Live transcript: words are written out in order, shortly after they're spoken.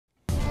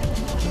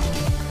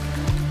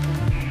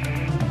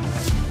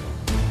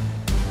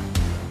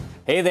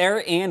Hey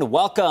there, and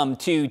welcome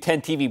to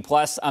 10 TV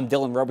Plus. I'm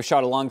Dylan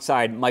Robichaud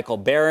alongside Michael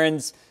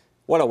Behrens.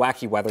 What a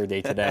wacky weather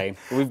day today.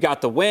 We've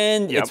got the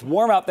wind. Yep. It's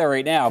warm out there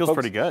right now. Feels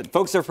pretty good.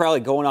 Folks are probably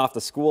going off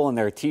to school in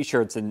their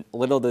T-shirts, and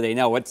little do they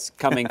know what's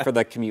coming for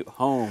the commute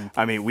home.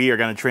 I mean, we are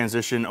going to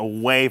transition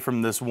away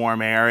from this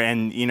warm air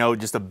and,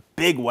 just a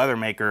big weather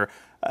maker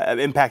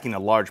impacting a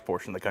large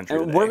portion of the country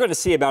today. We're going to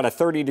see about a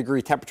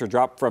 30-degree temperature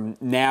drop from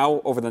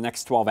now over the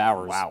next 12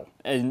 hours. Wow.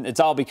 And it's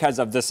all because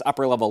of this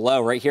upper level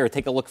low right here.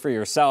 Take a look for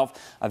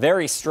yourself. A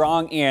very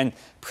strong and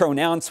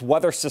pronounced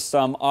weather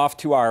system off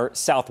to our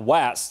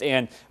southwest.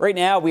 And right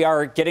now we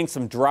are getting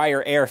some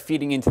drier air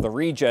feeding into the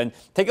region.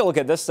 Take a look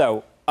at this,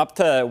 though. Up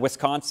to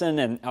Wisconsin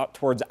and out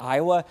towards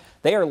Iowa,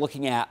 they are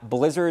looking at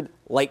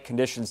blizzard-like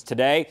conditions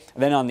today.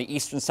 And then on the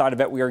eastern side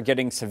of it, we are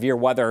getting severe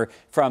weather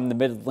from the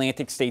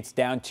mid-Atlantic states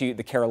down to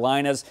the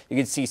Carolinas. You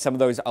can see some of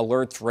those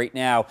alerts right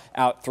now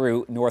out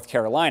through North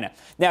Carolina.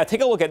 Now,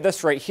 take a look at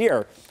this right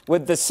here.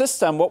 With the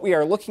system, what we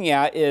are looking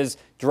at is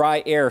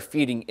dry air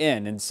feeding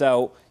in. And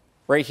so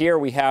right here,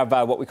 we have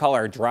what we call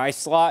our dry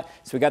slot.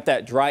 So we got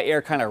that dry air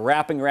kind of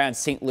wrapping around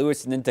St.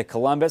 Louis and into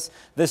Columbus.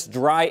 This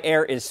dry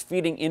air is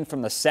feeding in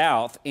from the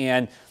south,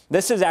 and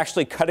this is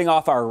actually cutting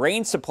off our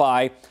rain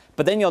supply.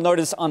 But then you'll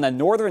notice on the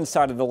northern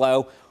side of the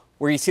low,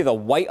 where you see the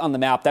white on the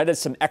map, that is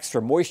some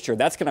extra moisture.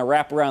 That's going to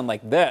wrap around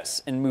like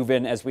this and move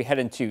in as we head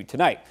into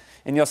tonight.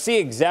 And you'll see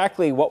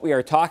exactly what we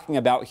are talking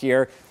about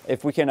here.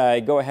 If we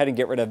can go ahead and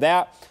get rid of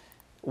that.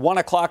 1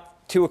 o'clock.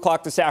 2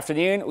 o'clock this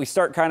afternoon, we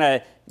start kind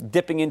of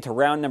dipping into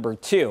round number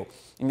 2.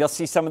 And you'll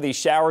see some of these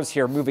showers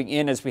here moving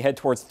in as we head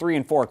towards 3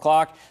 and 4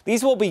 o'clock.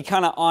 These will be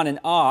kind of on and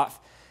off,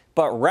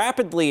 but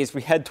rapidly as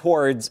we head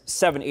towards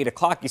 7, 8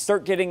 o'clock, you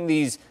start getting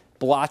these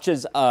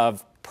blotches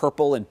of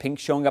purple and pink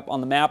showing up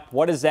on the map.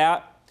 What is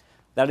that?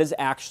 That is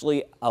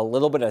actually a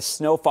little bit of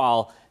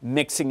snowfall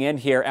mixing in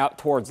here out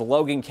towards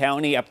Logan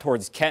County, up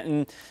towards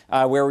Kenton,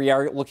 where we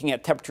are looking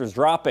at temperatures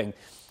dropping.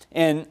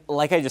 And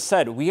like I just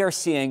said, we are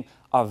seeing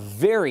a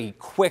very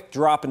quick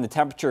drop in the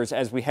temperatures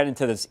as we head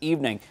into this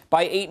evening.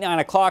 By 8, 9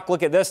 o'clock,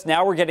 look at this.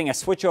 Now we're getting a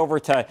switch over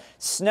to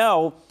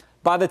snow.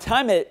 By the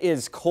time it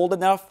is cold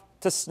enough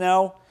to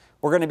snow,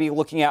 we're going to be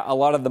looking at a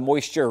lot of the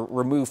moisture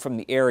removed from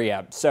the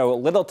area. So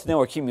little to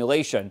no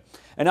accumulation.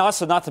 And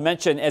also, not to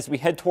mention, as we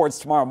head towards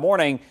tomorrow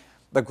morning,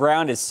 the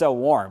ground is so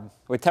warm.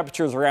 With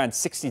temperatures around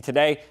 60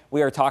 today,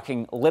 we are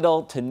talking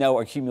little to no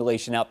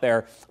accumulation out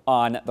there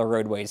on the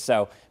roadways.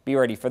 So be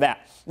ready for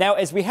that. Now,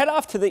 as we head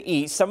off to the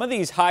east, some of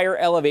these higher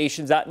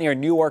elevations out near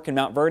Newark and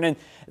Mount Vernon,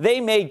 they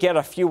may get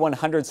a few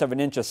 100ths of an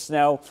inch of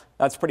snow.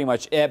 That's pretty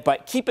much it.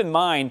 But keep in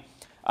mind,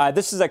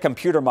 this is a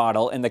computer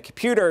model, and the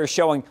computer is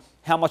showing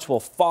how much will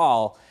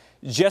fall.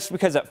 Just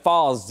because it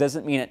falls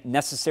doesn't mean it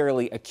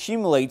necessarily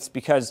accumulates,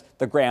 because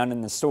the ground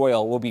and the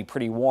soil will be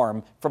pretty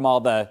warm from all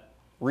the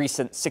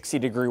recent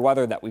 60-degree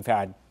weather that we've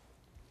had.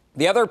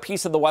 The other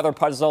piece of the weather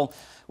puzzle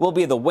will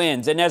be the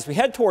winds. And as we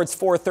head towards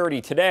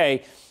 4:30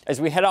 today, as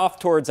we head off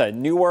towards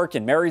Newark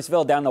and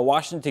Marysville down to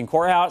Washington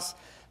Courthouse,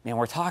 man,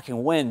 we're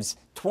talking winds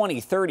 20,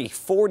 30,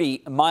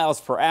 40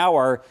 miles per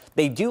hour.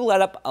 They do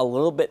let up a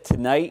little bit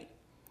tonight.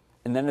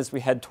 And then as we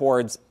head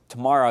towards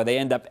tomorrow, they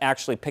end up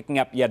actually picking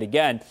up yet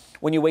again.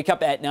 When you wake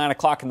up at 9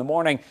 o'clock in the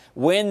morning,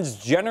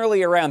 winds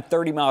generally around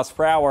 30 miles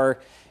per hour.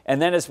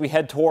 And then as we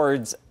head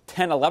towards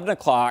 10, 11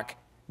 o'clock,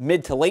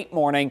 mid to late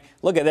morning,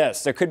 look at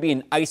this. There could be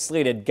an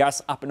isolated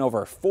gust up and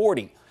over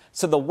 40.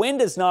 So the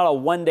wind is not a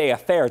one-day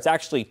affair. It's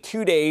actually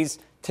 2 days,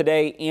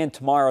 today and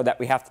tomorrow, that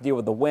we have to deal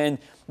with the wind.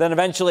 Then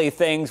eventually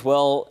things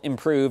will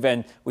improve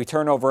and we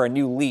turn over a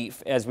new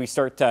leaf as we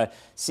start to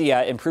see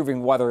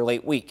improving weather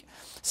late week.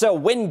 So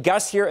wind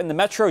gusts here in the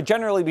metro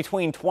generally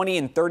between 20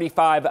 and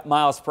 35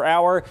 miles per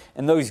hour.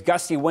 And those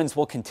gusty winds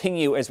will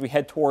continue as we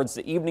head towards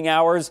the evening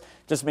hours.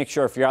 Just make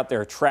sure if you're out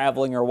there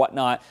traveling or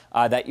whatnot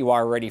that you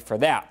are ready for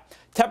that.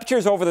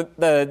 Temperatures over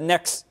the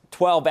next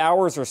 12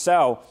 hours or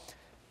so.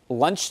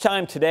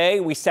 Lunchtime today,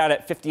 we sat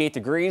at 58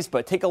 degrees,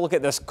 but take a look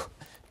at this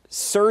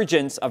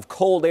surgence of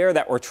cold air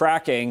that we're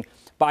tracking.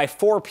 By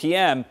 4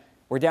 p.m.,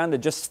 we're down to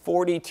just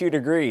 42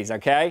 degrees,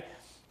 okay?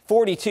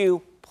 42,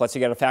 plus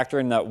you got to factor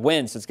in the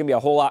wind, so it's going to be a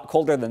whole lot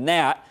colder than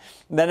that.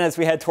 And then as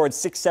we head towards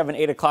 6, 7,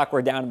 8 o'clock,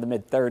 we're down in the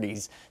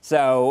mid-30s.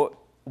 So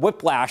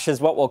whiplash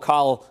is what we'll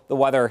call the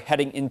weather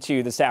heading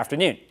into this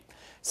afternoon.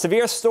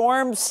 Severe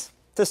storms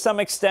to some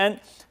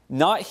extent.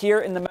 Not here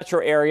in the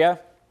metro area.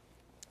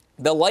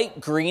 The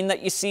light green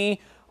that you see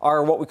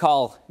are what we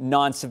call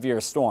non-severe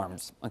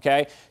storms,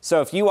 okay?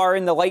 So if you are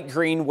in the light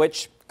green,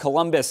 which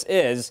Columbus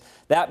is,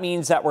 that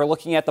means that we're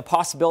looking at the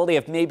possibility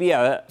of maybe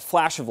a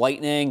flash of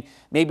lightning,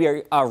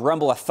 maybe a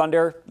rumble of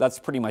thunder. That's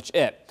pretty much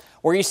it.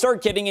 Where you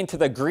start getting into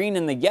the green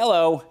and the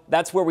yellow,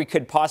 that's where we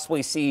could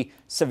possibly see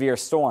severe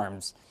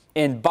storms.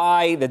 And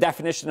by the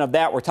definition of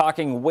that, we're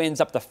talking winds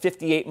up to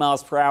 58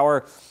 miles per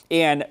hour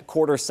and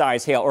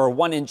quarter-size hail, or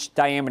 1-inch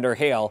diameter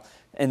hail.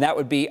 And that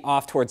would be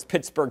off towards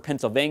Pittsburgh,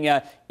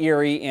 Pennsylvania,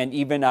 Erie, and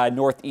even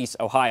northeast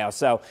Ohio.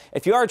 So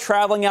if you are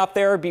traveling out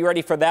there, be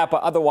ready for that.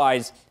 But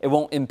otherwise, it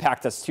won't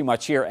impact us too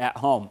much here at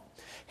home.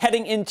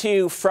 Heading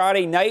into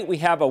Friday night, we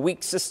have a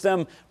weak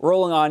system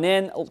rolling on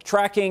in,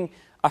 tracking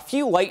a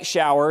few light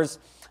showers.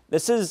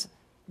 This is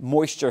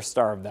moisture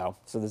starved though,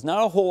 so there's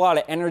not a whole lot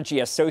of energy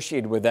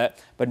associated with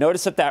it. But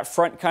notice that that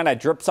front kind of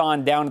drips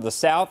on down to the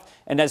south,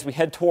 and as we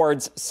head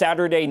towards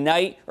Saturday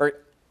night or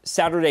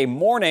Saturday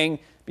morning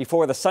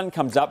before the sun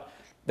comes up,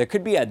 there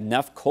could be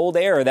enough cold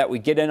air that we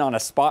get in on a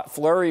spot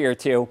flurry or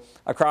two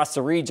across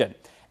the region.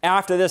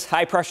 After this,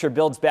 high pressure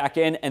builds back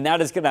in, and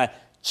that is going to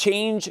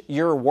change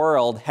your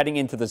world heading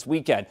into this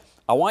weekend.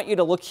 I want you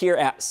to look here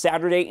at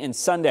Saturday and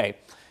Sunday.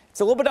 It's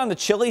a little bit on the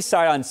chilly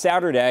side on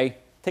Saturday.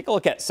 Take a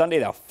look at Sunday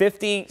though.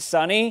 50,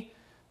 sunny.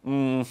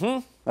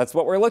 That's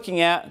what we're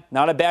looking at.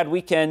 Not a bad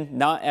weekend,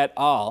 not at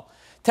all.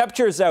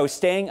 Temperatures though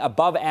staying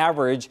above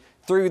average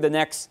through the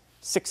next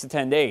 6 to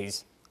 10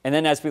 days. And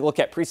then as we look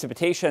at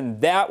precipitation,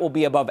 that will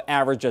be above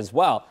average as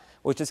well,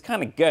 which is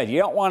kind of good. You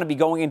don't want to be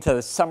going into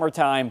the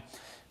summertime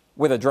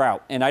with a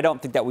drought, and I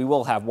don't think that we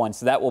will have one,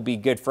 so that will be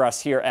good for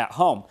us here at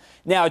home.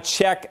 Now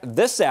check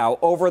this out.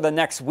 Over the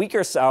next week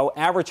or so,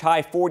 average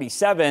high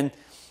 47.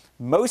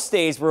 Most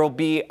days will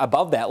be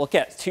above that. Look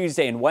at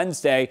Tuesday and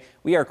Wednesday.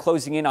 We are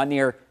closing in on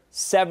near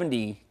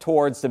 70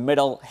 towards the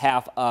middle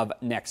half of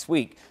next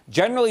week.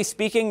 Generally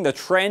speaking, the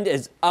trend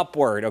is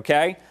upward,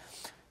 okay?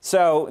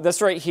 So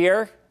this right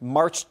here,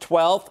 March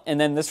 12th,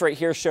 and then this right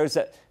here shows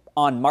that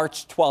on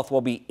March 12th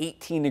will be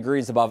 18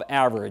 degrees above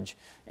average.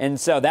 And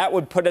so that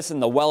would put us in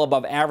the well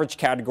above average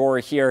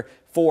category here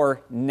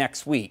for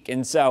next week.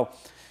 And so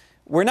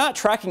we're not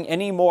tracking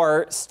any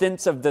more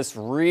stints of this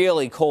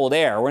really cold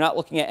air. We're not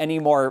looking at any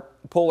more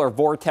polar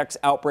vortex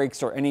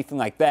outbreaks or anything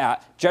like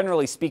that.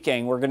 Generally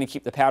speaking, we're going to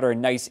keep the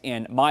pattern nice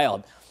and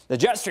mild. The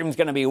jet stream is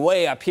going to be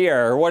way up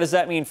here. What does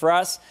that mean for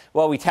us?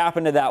 Well, we tap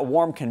into that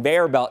warm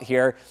conveyor belt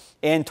here,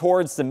 and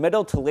towards the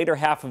middle to later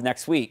half of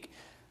next week,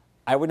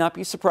 I would not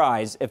be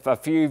surprised if a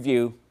few of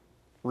you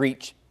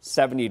reach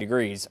 70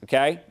 degrees,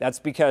 okay? That's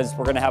because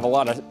we're going to have a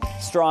lot of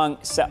strong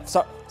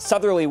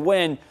southerly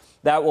wind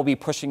that will be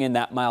pushing in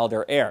that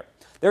milder air.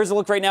 There's a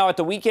look right now at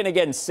the weekend.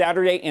 Again,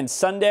 Saturday and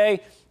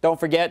Sunday. Don't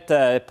forget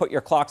to put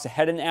your clocks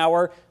ahead an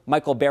hour.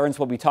 Michael Behrens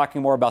will be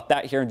talking more about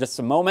that here in just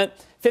a moment.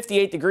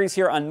 58 degrees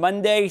here on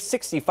Monday,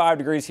 65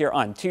 degrees here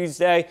on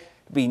Tuesday.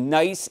 It'll be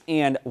nice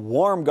and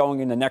warm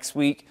going into next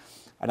week.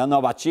 I don't know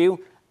about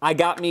you. I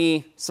got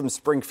me some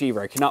spring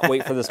fever. I cannot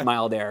wait for this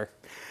mild air.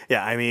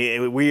 Yeah, I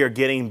mean, we are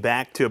getting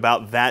back to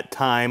about that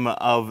time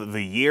of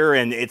the year,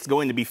 and it's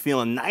going to be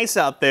feeling nice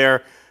out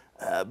there.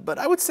 But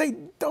I would say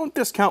don't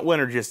discount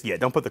winter just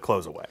yet. Don't put the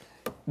clothes away.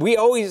 We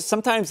always,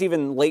 sometimes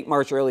even late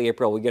March, early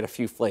April, we get a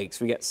few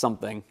flakes. We get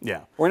something.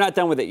 Yeah. We're not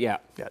done with it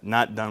yet. Yeah,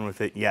 not done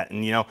with it yet.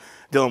 And, you know,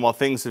 Dylan, while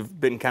things have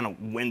been kind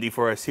of windy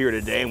for us here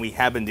today, and we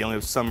have been dealing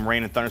with some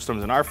rain and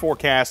thunderstorms in our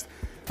forecast,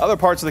 other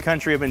parts of the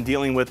country have been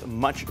dealing with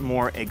much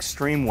more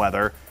extreme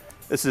weather.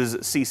 This is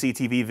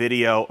CCTV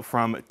video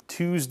from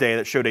Tuesday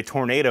that showed a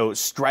tornado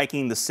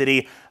striking the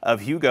city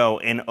of Hugo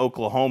in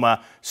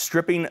Oklahoma,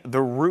 stripping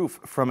the roof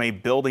from a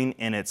building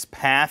in its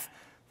path.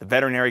 The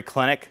veterinary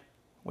clinic,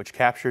 which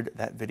captured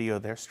that video,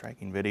 their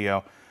striking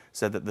video,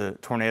 said that the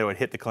tornado had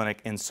hit the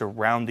clinic and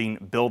surrounding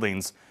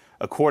buildings.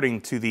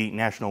 According to the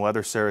National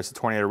Weather Service, the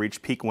tornado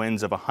reached peak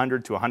winds of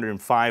 100 to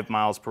 105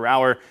 miles per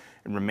hour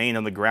and remained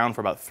on the ground for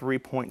about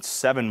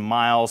 3.7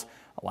 miles,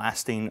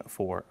 lasting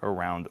for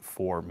around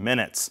 4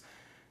 minutes.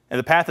 And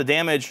the path of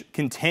damage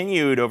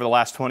continued over the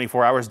last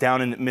 24 hours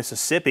down in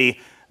Mississippi.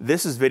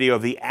 This is video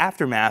of the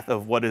aftermath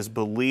of what is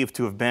believed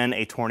to have been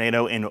a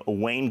tornado in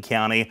Wayne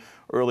County.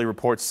 Early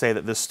reports say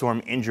that this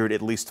storm injured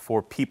at least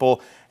 4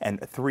 people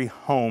and 3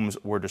 homes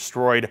were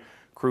destroyed.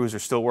 Crews are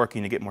still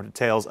working to get more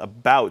details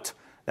about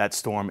that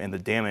storm and the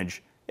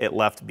damage it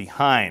left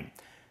behind.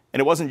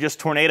 And it wasn't just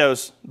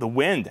tornadoes. The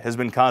wind has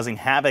been causing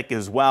havoc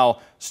as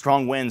well.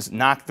 Strong winds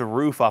knocked the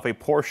roof off a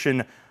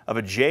portion of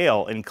a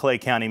jail in Clay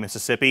County,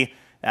 Mississippi.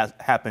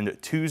 That happened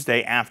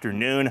Tuesday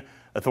afternoon.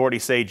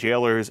 Authorities say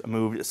jailers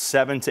moved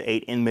 7 to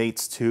 8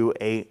 inmates to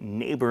a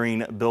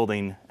neighboring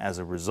building as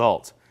a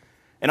result.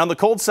 And on the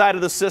cold side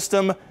of the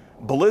system,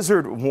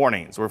 blizzard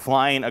warnings were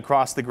flying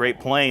across the Great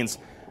Plains.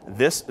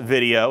 This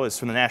video is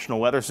from the National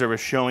Weather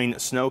Service showing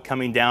snow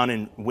coming down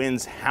and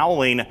winds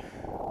howling.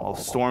 While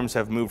storms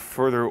have moved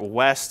further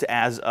west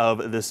as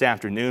of this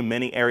afternoon,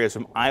 many areas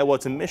from Iowa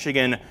to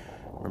Michigan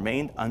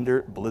remained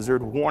under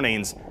blizzard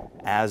warnings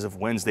as of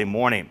Wednesday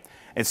morning.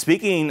 And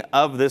speaking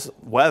of this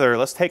weather,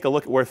 let's take a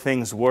look at where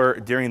things were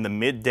during the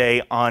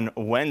midday on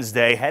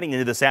Wednesday. Heading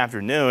into this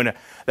afternoon,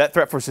 that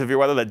threat for severe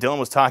weather that Dylan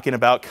was talking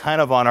about kind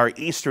of on our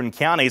eastern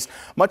counties,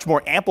 much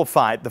more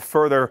amplified the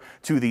further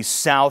to the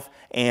south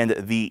and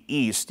the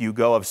east. You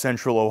go of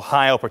central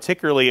Ohio,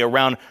 particularly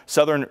around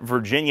southern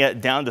Virginia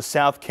down to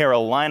South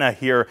Carolina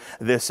here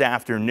this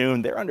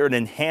afternoon. They're under an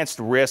enhanced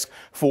risk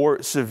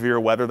for severe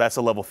weather. That's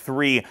a level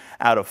 3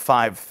 out of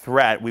 5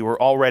 threat. We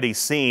were already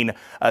seeing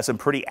some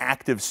pretty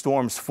active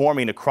storms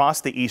forming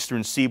across the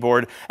eastern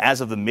seaboard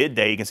as of the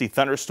midday. You can see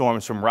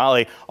thunderstorms from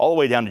Raleigh all the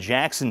way down to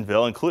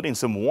Jacksonville, including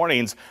some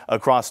warnings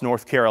across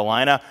North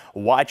Carolina.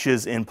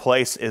 Watches in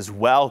place as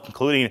well,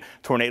 including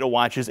tornado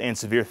watches and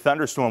severe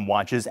thunderstorm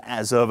watches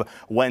as of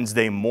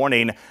Wednesday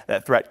morning.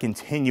 That threat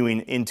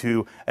continuing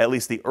into at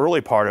least the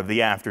early part of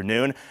the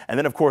afternoon. And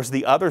then, of course,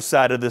 the other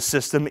side of the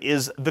system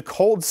is the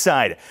cold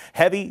side.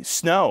 Heavy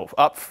snow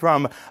up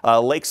from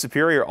Lake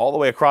Superior all the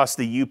way across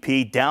the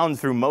UP down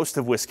through most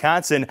of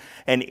Wisconsin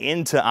and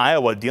into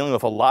Iowa, dealing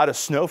with a lot of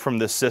snow from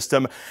this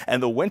system.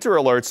 And the winter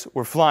alerts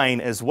were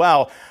flying as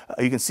well.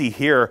 You can see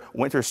here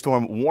winter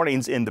storm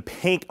warnings in the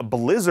pink,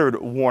 blizzard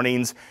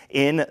warnings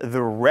in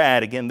the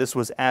red. Again, this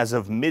was as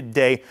of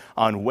midday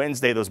on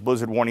Wednesday. Those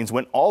blizzard warnings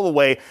went all the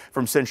way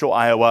from central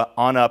Iowa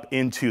on up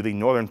into the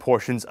northern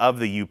portions of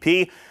the UP.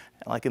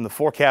 And like in the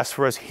forecast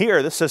for us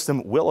here, this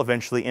system will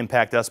eventually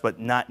impact us, but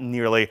not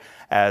nearly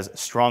as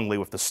strongly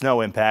with the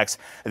snow impacts.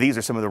 These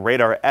are some of the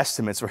radar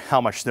estimates for how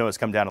much snow has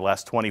come down in the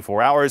last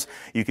 24 hours.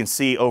 You can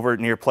see over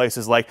near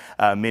places like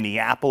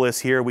Minneapolis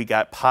here, we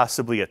got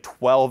possibly a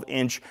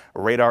 12-inch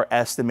radar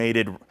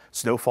estimated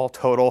snowfall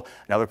total.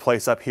 Another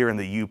place up here in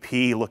the UP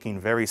looking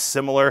very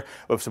similar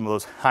with some of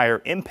those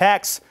higher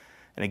impacts.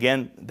 And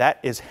again, that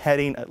is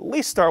heading at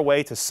least our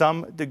way to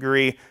some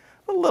degree,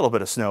 a little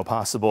bit of snow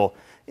possible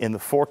in the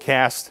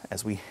forecast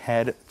as we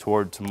head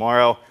toward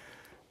tomorrow.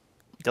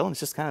 Dylan,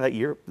 it's just kind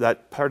of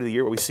that part of the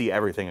year where we see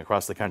everything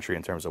across the country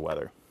in terms of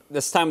weather.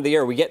 This time of the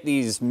year, we get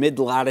these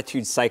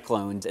mid-latitude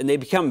cyclones, and they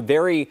become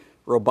very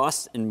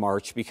robust in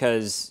March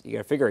because you got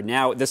to figure it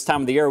now. This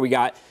time of the year, we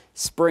got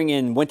spring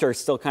and winter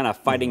still kind of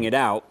fighting it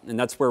out, and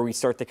that's where we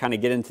start to kind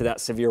of get into that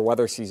severe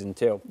weather season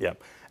too.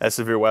 Yep, that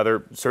severe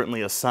weather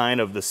certainly a sign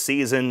of the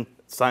season,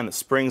 a sign that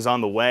spring's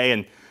on the way.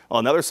 And well,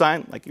 another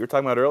sign, like you were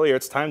talking about earlier,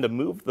 it's time to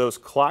move those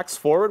clocks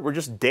forward. We're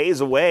just days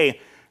away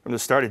from the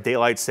start of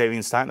daylight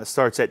savings time. That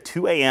starts at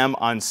 2 a.m.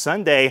 on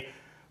Sunday.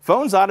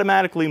 Phones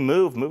automatically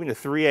moving to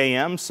 3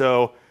 a.m.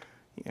 So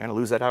you're going to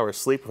lose that hour of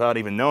sleep without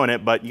even knowing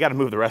it, but you got to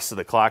move the rest of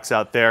the clocks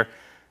out there.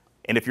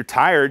 And if you're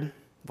tired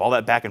of all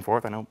that back and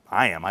forth, I know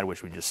I am. I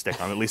wish we'd just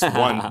stick on at least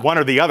one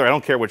or the other. I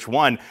don't care which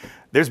one.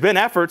 There's been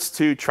efforts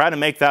to try to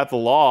make that the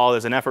law.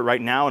 There's an effort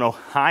right now in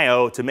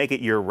Ohio to make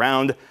it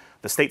year-round.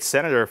 The state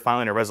senator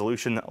filing a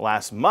resolution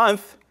last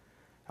month.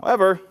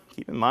 However,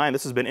 keep in mind,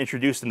 this has been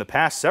introduced in the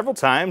past several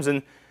times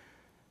and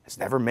has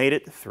never made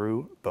it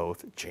through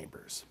both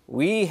chambers.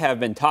 We have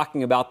been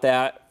talking about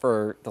that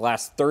for the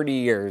last 30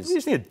 years. We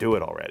just need to do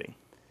it already.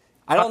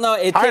 I don't know.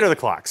 Tired of the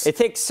clocks. It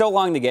takes so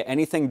long to get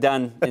anything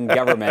done in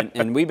government,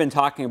 and we've been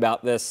talking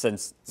about this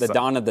since the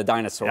dawn of the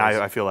dinosaurs.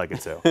 Yeah, I feel like it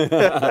too.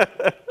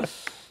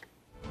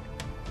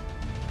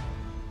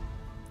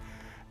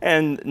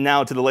 And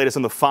now to the latest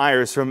on the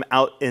fires from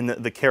out in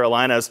the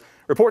Carolinas.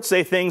 Reports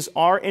say things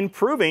are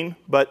improving,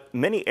 but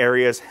many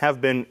areas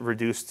have been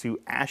reduced to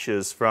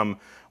ashes from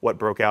what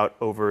broke out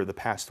over the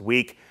past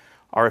week.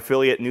 Our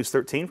affiliate News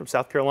 13 from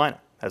South Carolina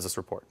has this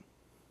report.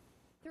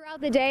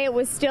 Throughout the day, it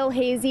was still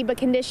hazy, but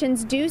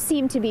conditions do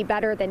seem to be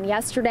better than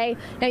yesterday.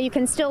 Now, you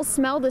can still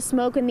smell the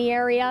smoke in the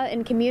area,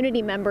 and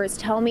community members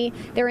tell me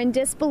they're in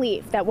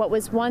disbelief that what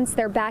was once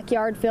their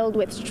backyard filled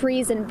with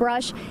trees and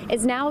brush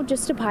is now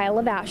just a pile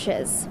of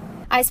ashes.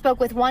 I spoke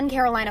with one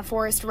Carolina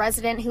Forest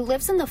resident who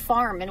lives in the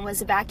farm and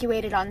was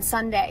evacuated on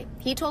Sunday.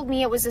 He told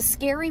me it was a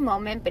scary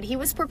moment, but he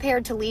was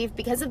prepared to leave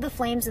because of the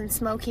flames and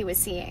smoke he was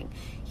seeing.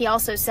 He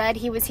also said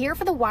he was here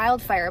for the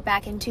wildfire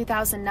back in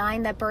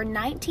 2009 that burned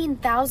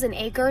 19,000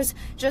 acres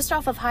just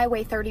off of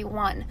Highway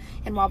 31.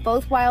 And while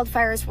both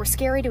wildfires were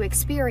scary to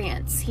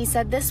experience, he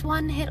said this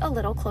one hit a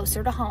little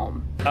closer to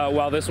home.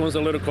 Well, this one's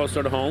a little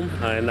closer to home,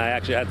 and I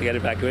actually had to get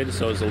evacuated,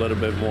 so it's a little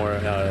bit more,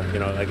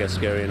 I guess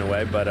scary in a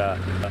way. But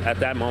at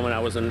that moment, I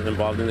wasn't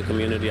involved in the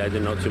community. I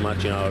didn't know too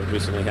much. I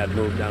recently had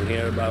moved down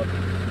here about.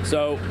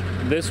 So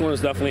this one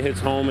definitely hits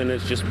home, and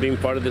it's just being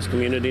part of this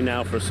community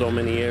now for so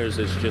many years.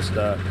 It's just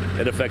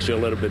it affects you a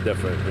little bit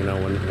different,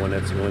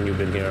 when you've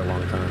been here a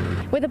long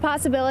time. With the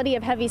possibility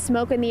of heavy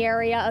smoke in the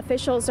area,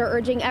 officials are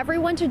urging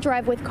everyone to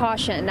drive with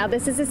caution. Now,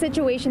 this is a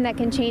situation that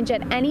can change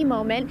at any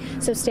moment,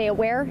 so stay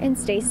aware and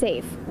stay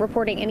safe.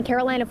 Reporting in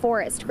Carolina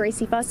Forest,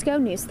 Gracie Fusco,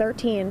 News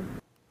 13.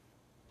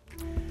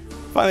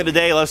 Finally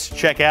today, let's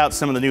check out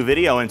some of the new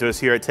video into us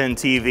here at 10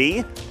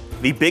 TV.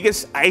 The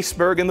biggest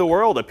iceberg in the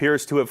world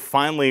appears to have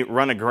finally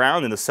run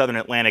aground in the southern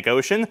Atlantic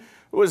Ocean.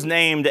 It was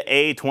named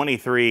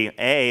A23A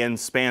and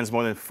spans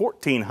more than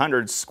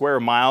 1,400 square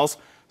miles,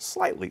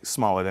 slightly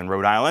smaller than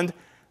Rhode Island.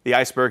 The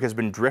iceberg has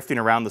been drifting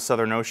around the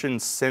Southern Ocean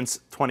since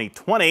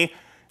 2020.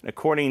 And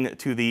according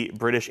to the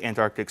British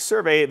Antarctic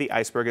Survey, the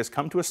iceberg has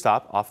come to a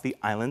stop off the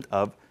island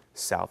of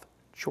South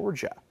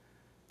Georgia.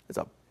 It's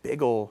a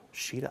big old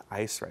sheet of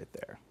ice right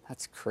there.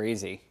 That's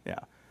crazy. Yeah.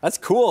 That's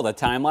cool, the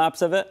time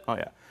lapse of it. Oh,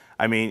 yeah.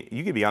 I mean,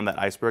 you could be on that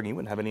iceberg and you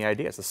wouldn't have any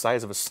idea. It's the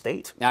size of a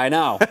state. I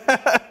know.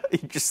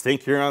 You just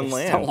think you're on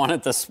land. Don't want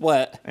it to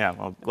split. Yeah,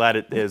 well, glad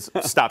it is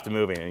stopped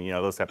moving. And, you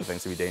know, those type of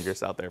things can be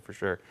dangerous out there for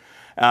sure.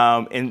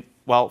 And,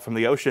 well, from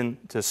the ocean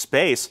to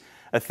space,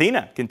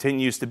 Athena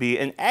continues to be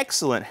in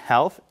excellent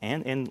health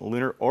and in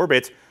lunar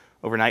orbit.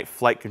 Overnight,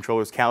 flight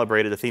controllers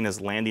calibrated Athena's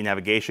landing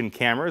navigation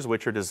cameras,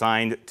 which are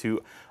designed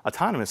to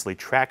autonomously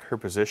track her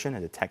position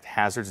and detect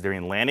hazards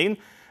during landing.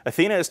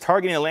 Athena is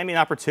targeting a landing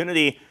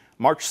opportunity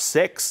March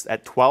 6th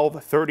at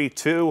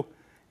 12:32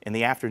 in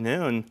the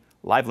afternoon.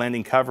 Live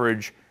landing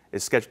coverage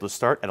is scheduled to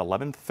start at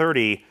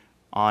 11:30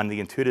 on the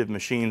Intuitive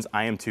Machines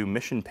IM-2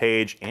 mission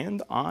page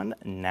and on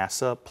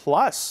NASA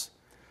Plus.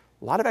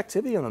 A lot of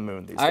activity on the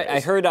moon these days. I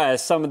heard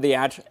some of the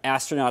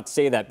astronauts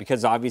say that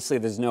because obviously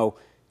there's no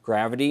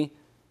gravity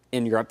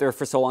and you're up there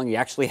for so long, you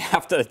actually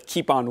have to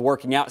keep on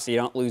working out so you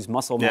don't lose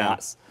muscle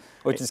mass.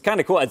 Which is kind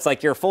of cool. It's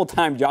like your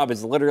full-time job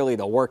is literally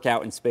to work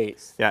out in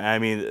space. Yeah, I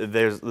mean,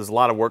 there's a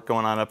lot of work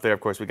going on up there.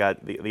 Of course, we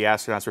got the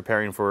astronauts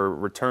preparing for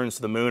returns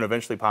to the moon,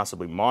 eventually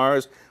possibly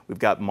Mars. We've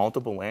got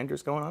multiple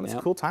landers going on. It's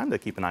a cool time to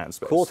keep an eye on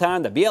space. Cool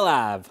time to be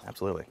alive.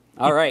 Absolutely.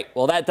 All right.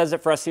 Well, that does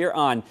it for us here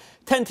on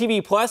 10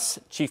 TV Plus.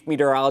 Chief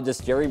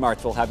Meteorologist Jerry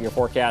Martz will have your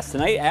forecast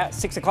tonight at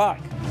 6 o'clock.